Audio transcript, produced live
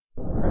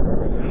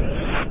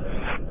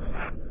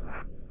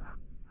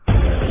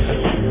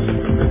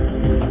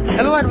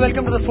and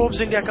welcome to the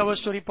Forbes India Cover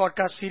Story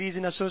podcast series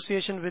in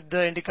association with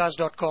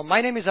theindicast.com.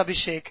 My name is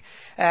Abhishek,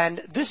 and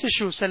this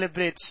issue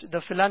celebrates the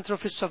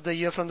philanthropists of the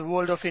year from the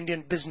world of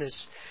Indian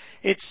business.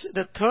 It's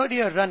the third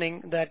year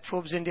running that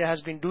Forbes India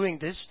has been doing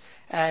this,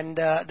 and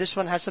this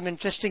one has some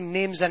interesting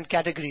names and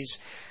categories.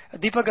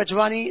 Deepak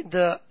Ajwani,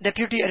 the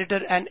deputy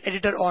editor and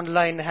editor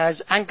online,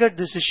 has anchored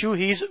this issue.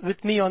 He's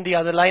with me on the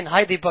other line.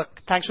 Hi Deepak,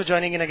 thanks for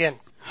joining in again.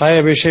 Hi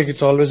Abhishek,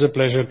 it's always a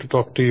pleasure to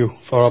talk to you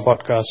for our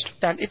podcast.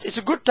 And it's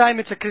a good time,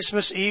 it's a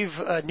Christmas Eve,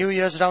 New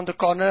Year's around the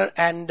corner,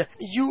 and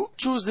you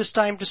choose this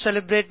time to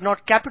celebrate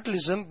not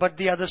capitalism but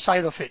the other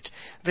side of it,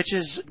 which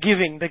is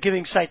giving, the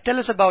giving side. Tell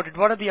us about it.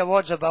 What are the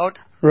awards about?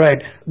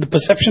 Right. The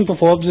perception for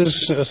Forbes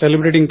is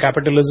celebrating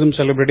capitalism,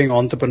 celebrating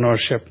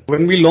entrepreneurship.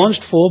 When we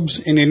launched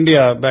Forbes in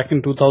India back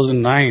in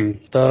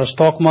 2009, the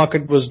stock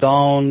market was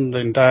down, the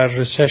entire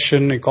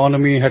recession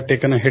economy had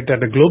taken a hit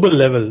at a global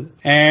level,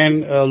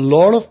 and a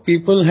lot of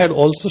people had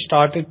also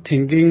started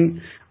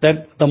thinking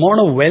that the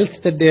amount of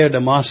wealth that they had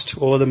amassed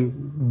over the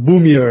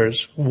boom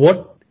years,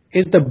 what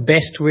is the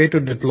best way to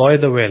deploy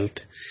the wealth?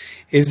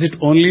 Is it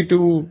only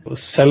to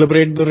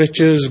celebrate the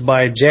riches,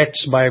 buy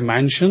jets, buy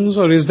mansions,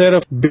 or is there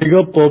a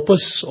bigger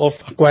purpose of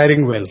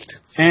acquiring wealth?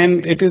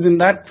 And it is in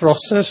that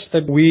process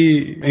that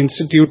we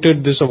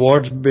instituted this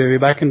award way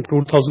back in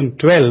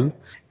 2012.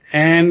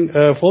 And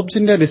Forbes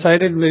India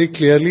decided very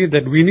clearly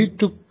that we need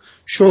to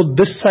show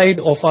this side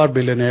of our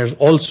billionaires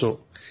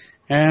also.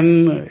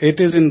 And it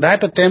is in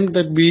that attempt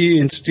that we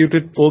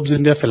instituted Forbes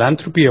India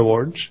Philanthropy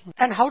Awards.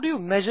 And how do you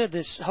measure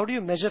this? How do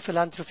you measure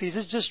philanthropy? Is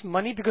it just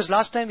money? Because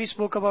last time we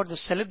spoke about the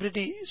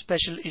celebrity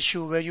special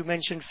issue where you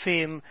mentioned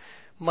fame,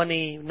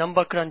 money,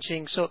 number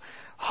crunching. So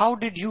how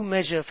did you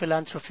measure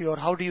philanthropy, or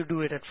how do you do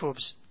it at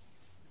Forbes?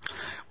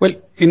 Well,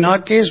 in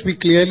our case, we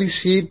clearly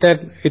see that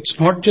it's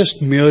not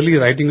just merely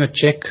writing a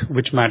check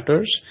which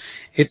matters.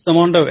 It's the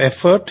amount of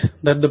effort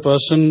that the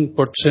person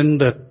puts in,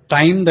 the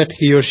time that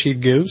he or she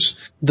gives,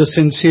 the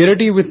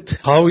sincerity with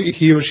how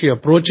he or she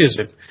approaches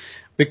it.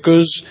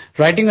 Because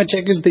writing a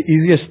check is the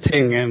easiest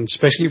thing, and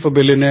especially for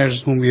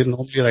billionaires whom we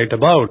normally write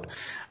about.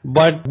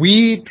 But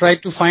we try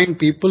to find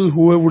people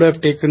who would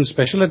have taken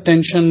special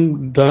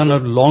attention, done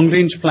a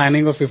long-range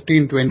planning of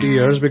 15, 20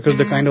 years, because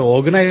the kind of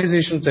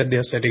organizations that they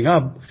are setting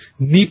up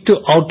need to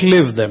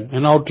outlive them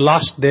and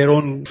outlast their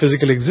own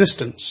physical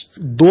existence.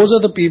 Those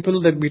are the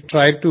people that we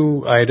try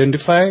to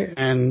identify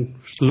and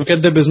look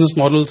at the business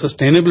model,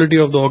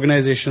 sustainability of the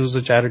organizations,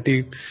 the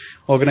charity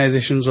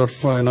organizations or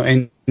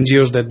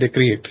NGOs that they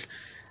create.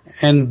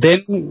 And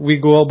then we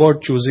go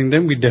about choosing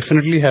them. We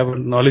definitely have a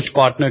knowledge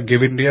partner,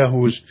 Give India,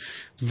 who's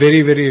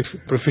very, very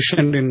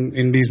proficient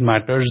in these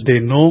matters. They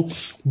know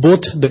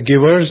both the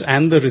givers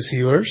and the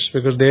receivers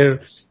because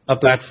they're a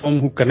platform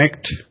who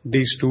connect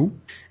these two.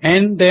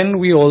 And then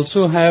we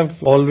also have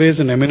always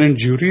an eminent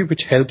jury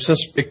which helps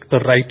us pick the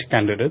right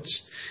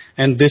candidates.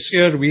 And this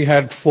year we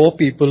had 4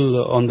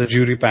 people on the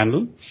jury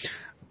panel.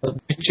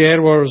 The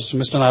chair was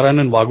Mr.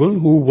 Narayanan Vagul,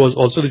 who was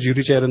also the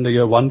jury chair in the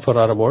year 1 for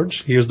our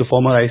awards. He was the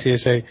former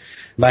ICICI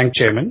Bank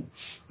chairman.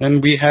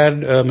 And we had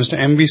Mr.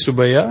 M.V.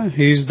 Subbiah.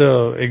 He's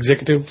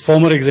the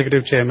former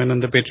executive chairman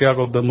and the patriarch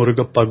of the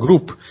Murugappa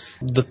Group.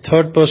 The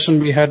third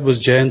person we had was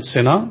Jayant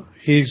Sinha.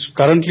 He's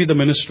currently the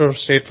Minister of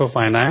State for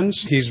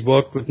Finance. He's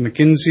worked with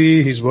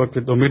McKinsey. He's worked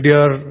with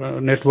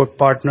Omidyar Network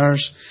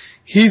Partners.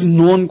 He's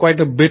known quite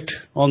a bit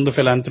on the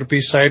philanthropy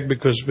side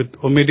because with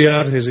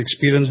Omidyar, his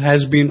experience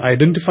has been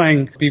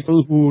identifying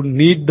people who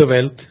need the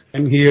wealth,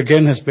 and he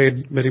again has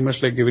played very much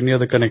like Give India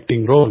the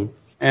connecting role.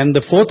 And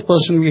the fourth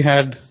person we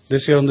had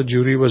this year on the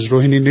jury was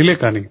Rohini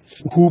Nilekani,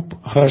 who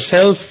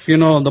herself, the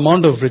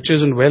amount of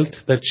riches and wealth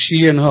that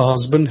she and her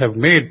husband have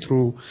made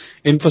through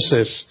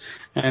Infosys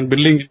and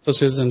building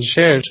Infosys and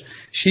shares,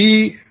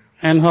 she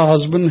and her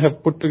husband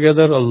have put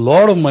together a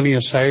lot of money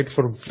aside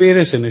for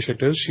various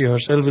initiatives. She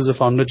herself is the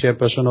founder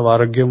chairperson of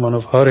Aragyam, one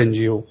of her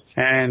NGO,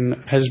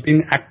 and has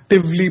been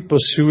actively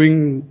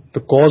pursuing the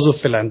cause of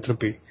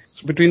philanthropy.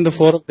 So between the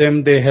 4 of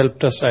them, they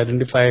helped us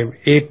identify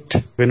 8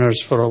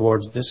 winners for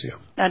awards this year.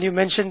 And you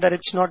mentioned that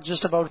it's not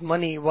just about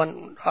money.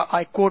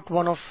 I quote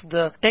one of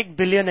the tech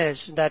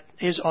billionaires that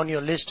is on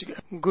your list,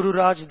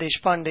 Gururaj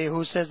Deshpande,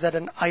 who says that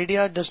an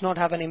idea does not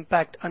have an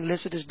impact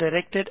unless it is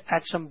directed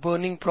at some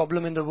burning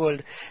problem in the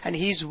world. And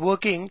he's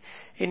working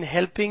in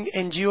helping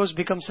NGOs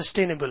become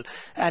sustainable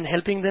and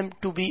helping them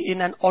to be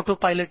in an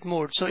autopilot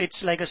mode. So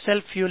it's like a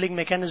self-fueling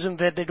mechanism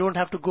where they don't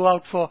have to go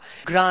out for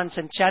grants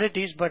and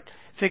charities, but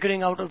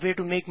figuring out a way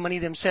to make money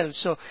themselves.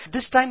 So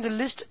this time the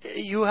list,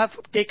 you have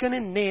taken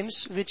in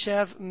names which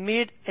have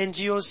made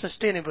NGOs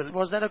sustainable.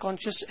 Was that a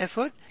conscious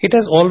effort? It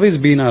has always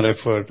been our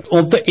effort.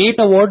 Of the 8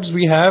 awards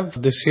we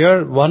have this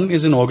year, 1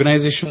 is an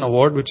organization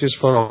award which is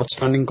for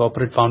Outstanding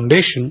Corporate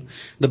Foundation.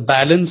 The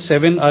balance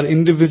 7 are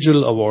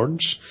individual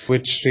awards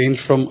which range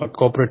from a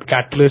corporate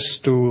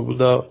catalyst to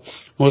the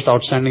most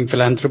outstanding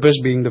philanthropist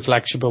being the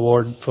flagship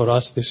award for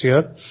us this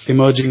year.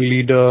 Emerging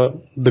leader,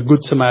 the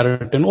Good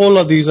Samaritan, all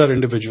of these are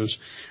individuals.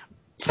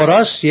 For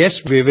us,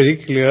 yes, we're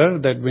very clear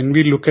that when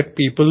we look at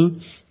people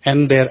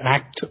and their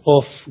act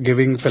of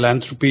giving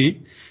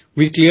philanthropy,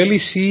 we clearly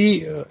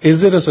see,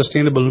 is it a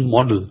sustainable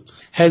model?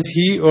 Has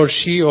he or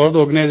she or the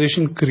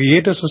organization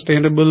create a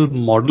sustainable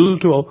model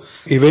to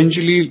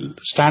eventually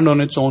stand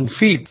on its own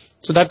feet?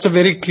 So that's a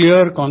very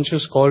clear,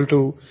 conscious call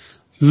to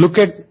look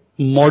at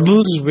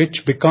models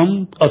which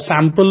become a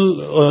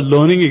sample,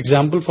 learning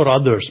example for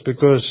others,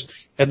 because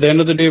at the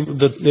end of the day,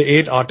 the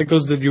 8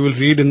 articles that you will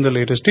read in the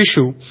latest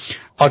issue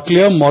are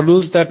clear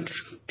models that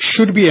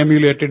should be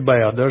emulated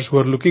by others who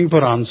are looking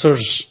for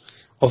answers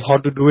of how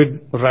to do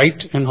it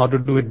right and how to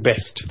do it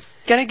best.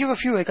 Can I give a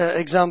few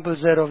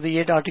examples there of the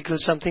 8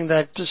 articles, something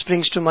that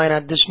springs to mind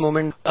at this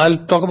moment?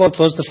 I'll talk about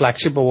first the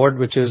flagship award,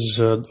 which is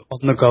on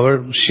the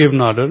cover, Shiv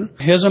Nadar.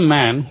 Here's a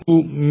man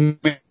who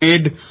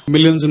made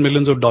millions and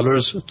millions of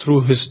dollars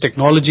through his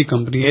technology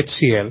company,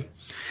 HCL.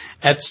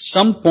 At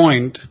some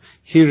point,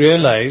 he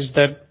realized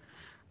that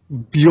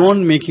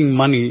beyond making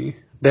money,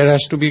 there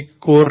has to be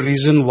core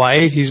reason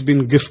why he's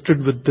been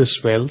gifted with this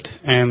wealth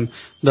and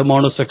the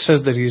amount of success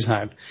that he's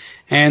had.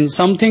 And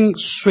something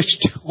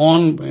switched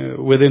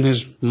on within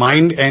his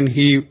mind, and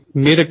he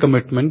made a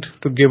commitment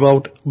to give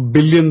out $1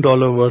 billion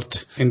worth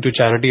into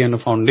charity and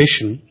a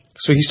foundation.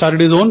 So he started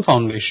his own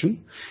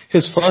foundation.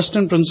 His first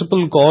and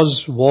principal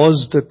cause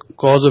was the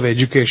cause of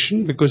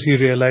education, because he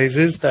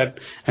realizes that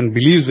and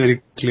believes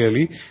very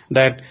clearly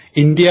that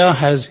India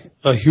has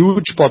a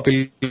huge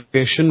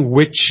population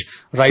which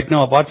right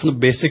now, apart from the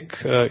basic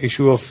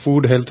issue of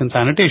food, health and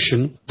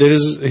sanitation, there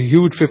is a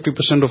huge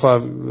 50% of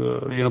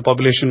our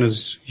population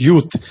is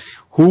youth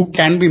who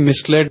can be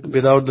misled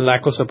without the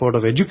lack of support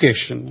of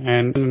education.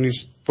 And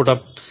he's put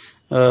up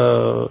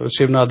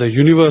Shivnada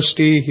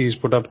University, he's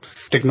put up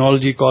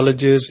technology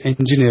colleges,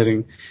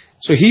 engineering.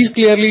 So he's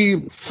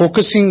clearly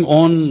focusing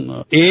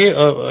on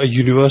a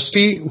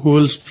university who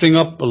will spring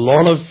up a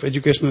lot of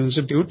educational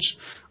institutes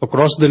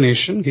across the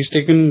nation. He's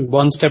taken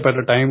one step at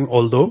a time,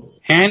 although,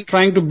 and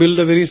trying to build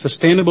a very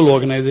sustainable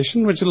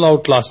organization which will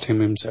outlast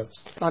him himself.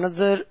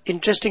 Another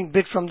interesting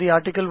bit from the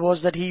article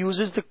was that he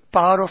uses the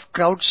power of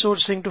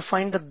crowdsourcing to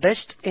find the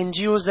best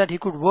NGOs that he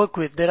could work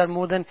with. There are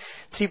more than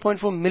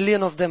 3.4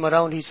 million of them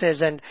around, he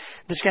says, and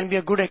this can be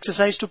a good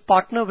exercise to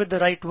partner with the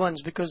right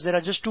ones, because there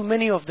are just too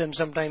many of them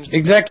sometimes.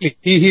 Exactly.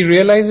 He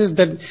realizes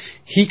that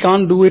he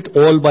can't do it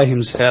all by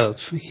himself.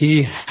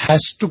 He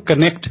has to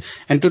connect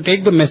and to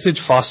take the message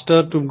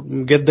faster,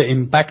 to get the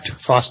impact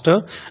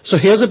faster. So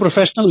here's a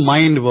professional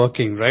mind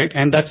working, right?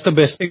 And that's the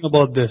best thing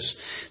about this.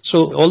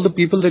 So all the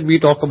people that we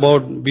talk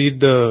about, be it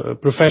the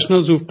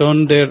professionals who've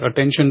turned their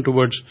attention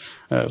towards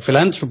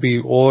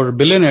philanthropy or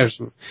billionaires,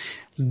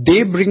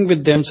 they bring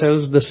with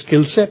themselves the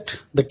skill set,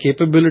 the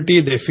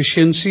capability, the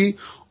efficiency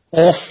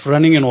of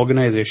running an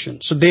organization.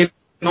 So they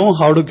know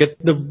how to get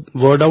the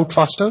word out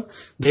faster.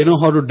 They know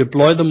how to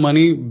deploy the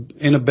money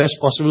in a best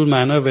possible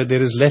manner where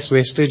there is less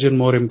wastage and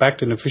more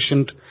impact and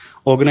efficient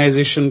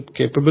organization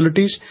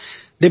capabilities.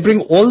 They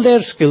bring all their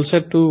skill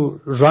set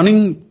to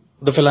running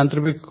the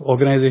philanthropic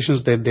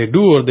organizations that they do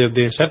or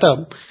they set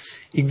up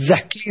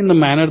exactly in the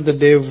manner that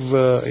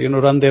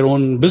they've run their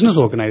own business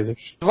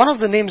organization. One of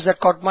the names that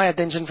caught my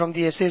attention from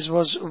the essays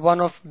was one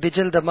of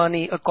Bijal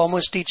Damani, a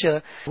commerce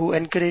teacher who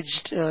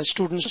encouraged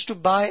students to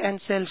buy and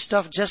sell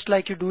stuff just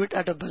like you do it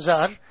at a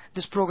bazaar.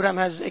 This program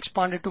has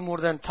expanded to more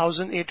than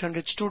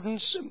 1,800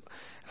 students,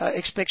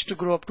 expects to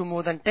grow up to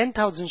more than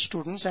 10,000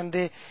 students, and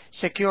they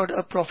secured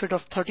a profit of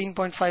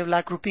 13.5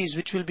 lakh rupees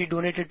which will be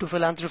donated to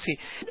philanthropy.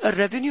 A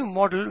revenue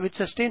model which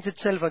sustains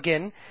itself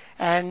again,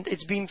 and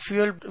it's being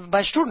fueled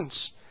by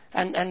students,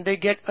 and they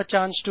get a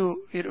chance to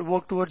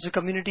work towards the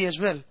community as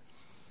well.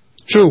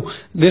 True.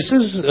 This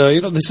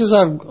is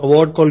our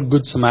award called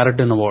Good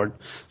Samaritan Award.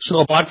 So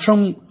apart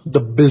from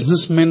the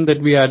businessmen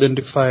that we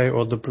identify,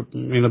 or the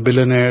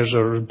billionaires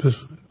or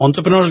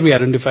entrepreneurs we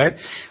identified,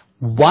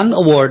 one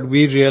award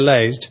we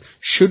realized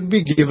should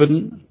be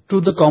given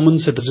to the common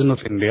citizen of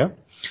India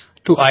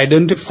to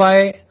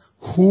identify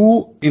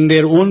who in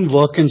their own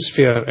work and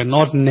sphere and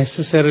not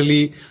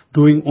necessarily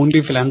doing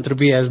only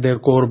philanthropy as their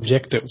core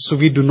objective. So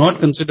we do not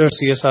consider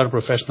CSR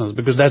professionals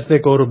because that's their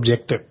core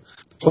objective.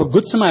 For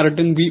Good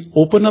Samaritan, we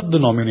open up the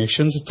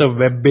nominations. It's a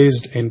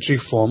web-based entry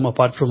form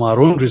apart from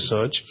our own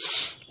research.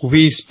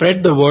 We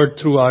spread the word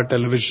through our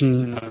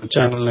television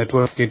channel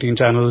network, 18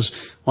 channels,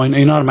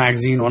 in our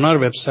magazine, on our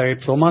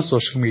website, from our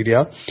social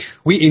media.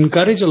 We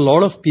encourage a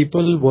lot of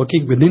people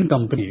working within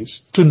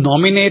companies to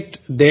nominate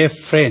their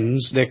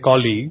friends, their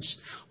colleagues,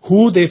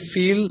 who they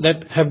feel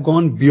that have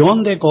gone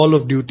beyond their call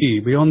of duty,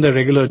 beyond their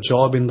regular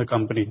job in the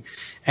company,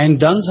 and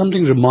done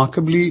something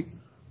remarkably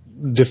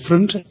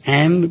different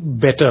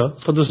and better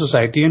for the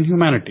society and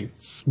humanity.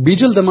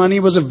 Bijal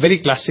Damani was a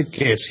very classic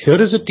case.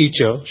 Here is a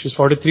teacher, she's a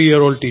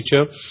 43-year-old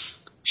teacher.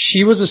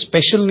 She was a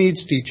special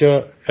needs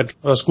teacher at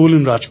a school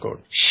in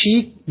Rajkot.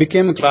 She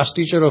became a class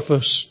teacher of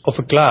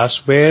a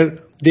class where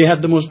they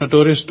had the most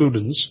notorious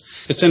students.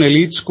 It's an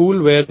elite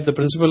school where the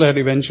principal had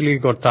eventually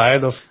got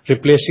tired of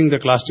replacing the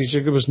class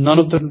teacher because none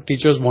of the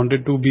teachers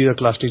wanted to be the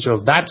class teacher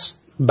of that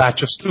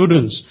batch of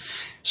students.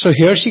 So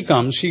here she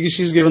comes,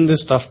 she's given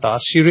this tough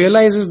task. She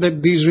realizes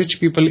that these rich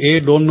people, A,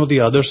 don't know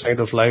the other side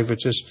of life,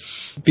 which is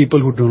people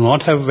who do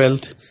not have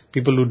wealth,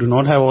 people who do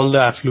not have all the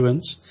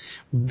affluence.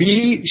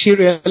 B, she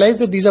realized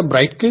that these are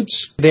bright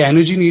kids, their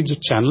energy needs a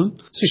channel.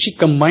 So she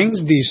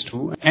combines these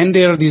two, and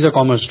these are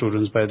commerce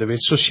students, by the way.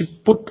 So she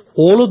put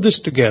all of this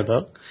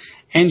together,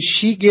 and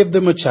she gave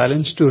them a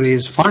challenge to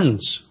raise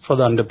funds for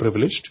the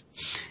underprivileged.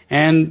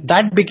 And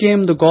that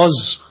became the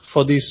cause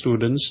for these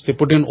students. They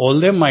put in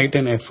all their might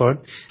and effort.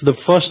 The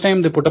first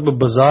time they put up a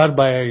bazaar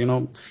by,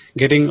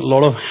 getting a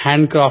lot of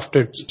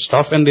handcrafted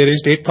stuff, and they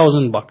raised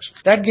 $8,000.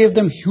 That gave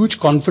them huge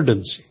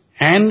confidence.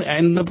 And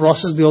in the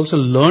process, they also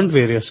learned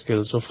various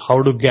skills of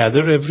how to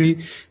gather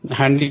every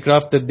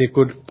handicraft that they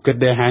could get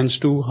their hands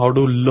to, how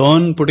to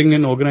learn putting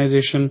an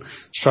organization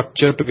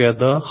structure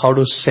together, how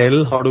to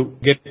sell, how to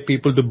get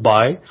people to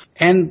buy.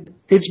 And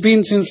it's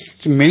been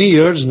since many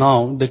years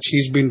now that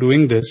she's been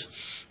doing this.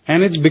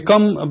 And it's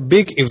become a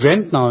big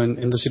event now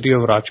in the city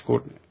of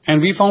Rajkot. And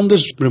we found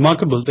this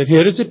remarkable, that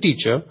here is a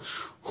teacher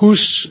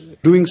who's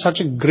doing such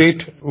a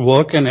great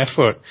work and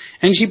effort,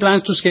 and she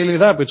plans to scale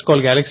it up. It's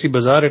called Galaxy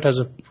Bazaar. It has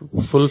a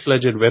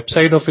full-fledged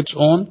website of its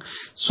own.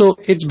 So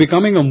it's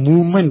becoming a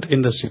movement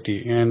in the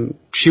city, and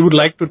she would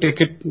like to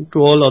take it to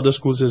all other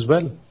schools as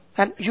well.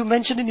 And you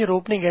mentioned in your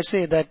opening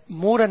essay that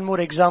more and more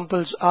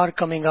examples are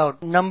coming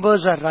out.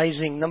 Numbers are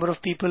rising, number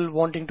of people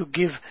wanting to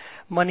give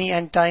money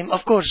and time.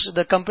 Of course,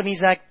 the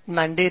Companies Act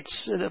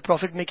mandates the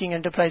profit-making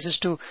enterprises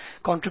to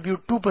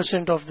contribute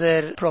 2% of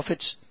their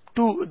profits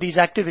to these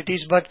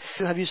activities, but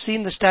have you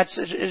seen the stats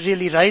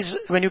really rise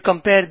when you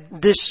compare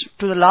this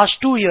to the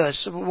last 2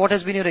 years? What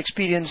has been your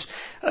experience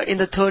in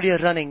the third year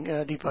running,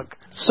 Deepak?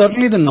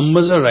 Certainly the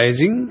numbers are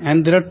rising,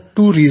 and there are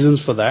two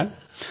reasons for that.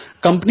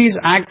 Companies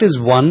Act is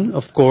one,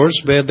 of course,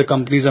 where the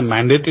companies are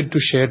mandated to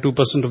share 2%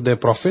 of their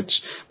profits,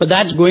 but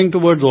that's going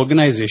towards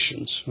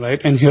organizations,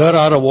 right? And here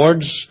are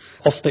awards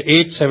of the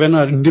 7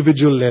 are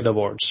individual-led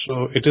awards.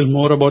 So it is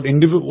more about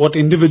what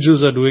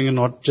individuals are doing and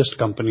not just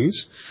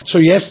companies. So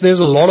yes, there's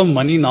a lot of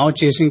money now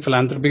chasing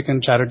philanthropic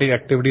and charity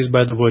activities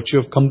by the virtue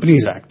of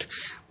Companies Act.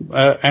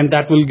 And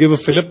that will give a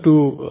fillip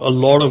to a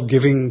lot of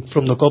giving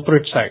from the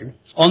corporate side.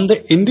 On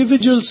the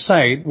individual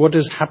side, what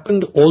has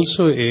happened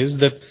also is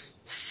that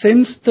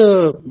since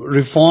the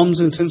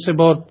reforms and since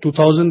about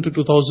 2000 to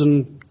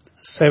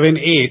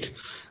 2007-8,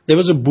 there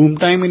was a boom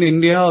time in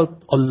India. A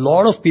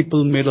lot of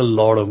people made a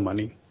lot of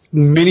money.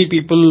 Many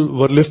people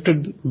were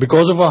lifted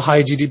because of a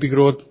high GDP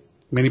growth.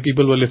 Many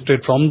people were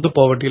lifted from the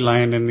poverty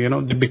line,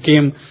 and they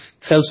became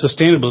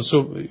self-sustainable.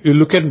 So you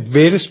look at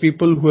various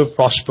people who have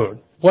prospered.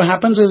 What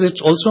happens is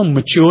it's also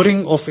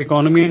maturing of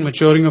economy and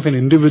maturing of an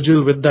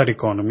individual with that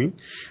economy.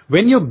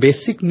 When your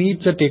basic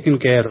needs are taken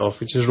care of,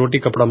 which is roti,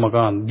 kapda,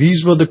 makan,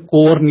 these were the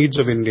core needs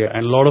of India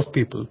and a lot of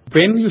people.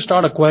 When you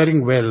start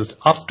acquiring wealth,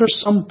 after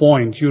some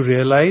point you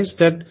realize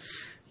that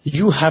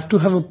you have to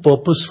have a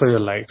purpose for your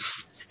life.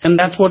 And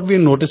that's what we're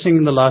noticing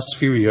in the last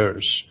few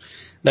years.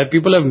 That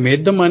people have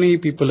made the money,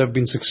 people have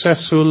been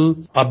successful,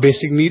 our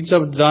basic needs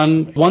are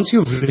done. Once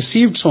you've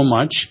received so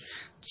much,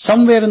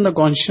 somewhere in the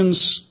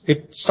conscience,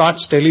 it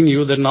starts telling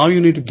you that now you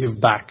need to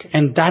give back.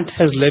 And that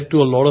has led to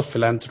a lot of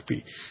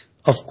philanthropy.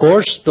 Of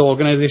course, the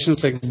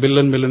organizations like Bill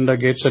and Melinda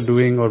Gates are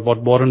doing, or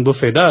what Warren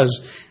Buffett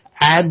does,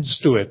 adds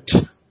to it.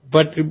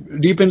 But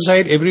deep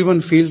inside,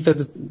 everyone feels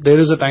that there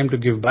is a time to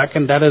give back,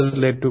 and that has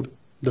led to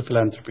the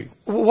philanthropy.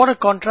 What a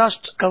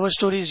contrast cover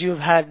stories you've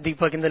had,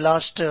 Deepak, in the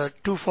last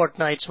 2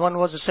 fortnights. One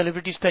was a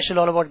celebrity special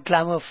all about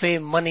glamour,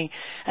 fame, money,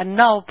 and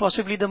now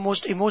possibly the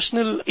most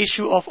emotional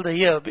issue of the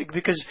year,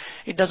 because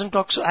it doesn't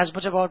talk as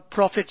much about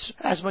profits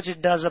as much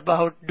it does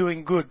about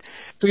doing good.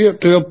 To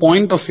your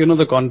point of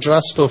the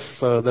contrast of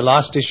the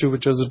last issue,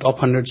 which was the top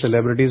 100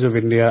 celebrities of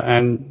India,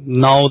 and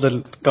now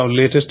the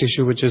latest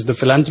issue, which is the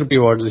Philanthropy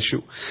Awards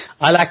issue,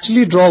 I'll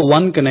actually draw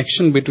one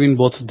connection between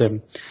both of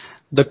them.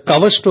 The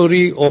cover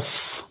story of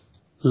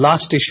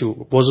last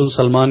issue was on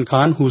Salman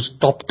Khan, who's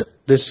topped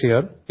this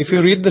year. If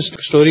you read the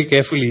story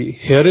carefully,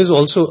 here is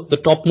also the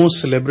topmost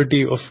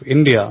celebrity of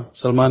India,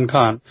 Salman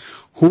Khan,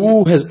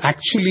 who has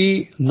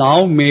actually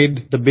now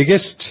made the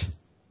biggest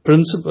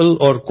principle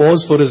or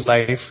cause for his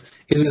life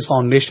is his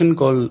foundation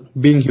called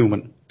Being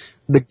Human.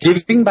 The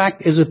giving back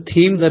is a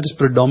theme that is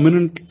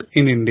predominant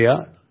in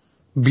India,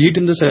 be it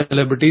in the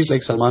celebrities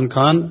like Salman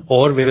Khan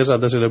or various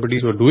other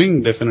celebrities who are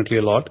doing definitely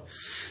a lot.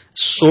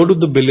 So do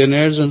the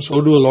billionaires, and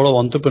so do a lot of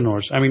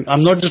entrepreneurs. I mean,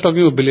 I'm not just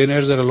talking about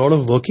billionaires, there are a lot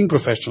of working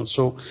professionals.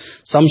 So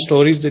some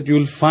stories that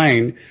you'll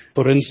find,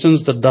 for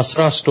instance, the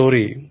Dasra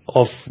story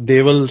of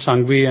Deval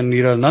Sangvi and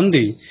Neera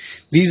Nandi,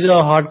 these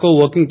are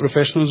hardcore working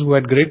professionals who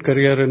had great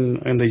career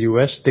in the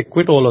US. They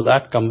quit all of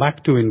that, come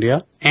back to India,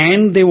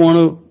 and they want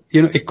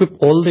to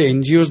equip all the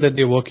NGOs that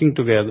they're working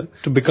together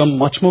to become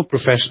much more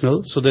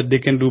professional so that they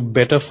can do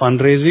better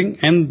fundraising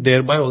and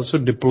thereby also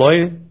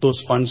deploy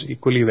those funds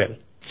equally well.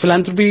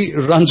 Philanthropy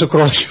runs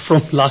across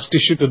from last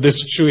issue to this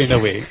issue in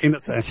a way, in a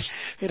sense.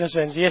 In a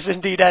sense, yes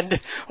indeed. And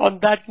on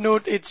that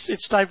note,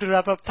 it's time to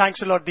wrap up.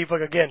 Thanks a lot,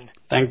 Deepak, again.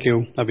 Thank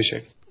you,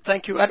 Abhishek.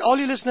 Thank you. And all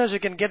you listeners, you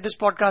can get this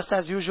podcast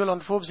as usual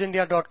on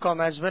ForbesIndia.com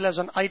as well as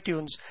on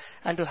iTunes.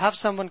 And to have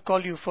someone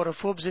call you for a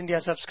Forbes India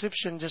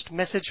subscription, just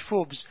message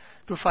Forbes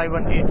to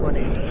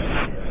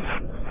 51818.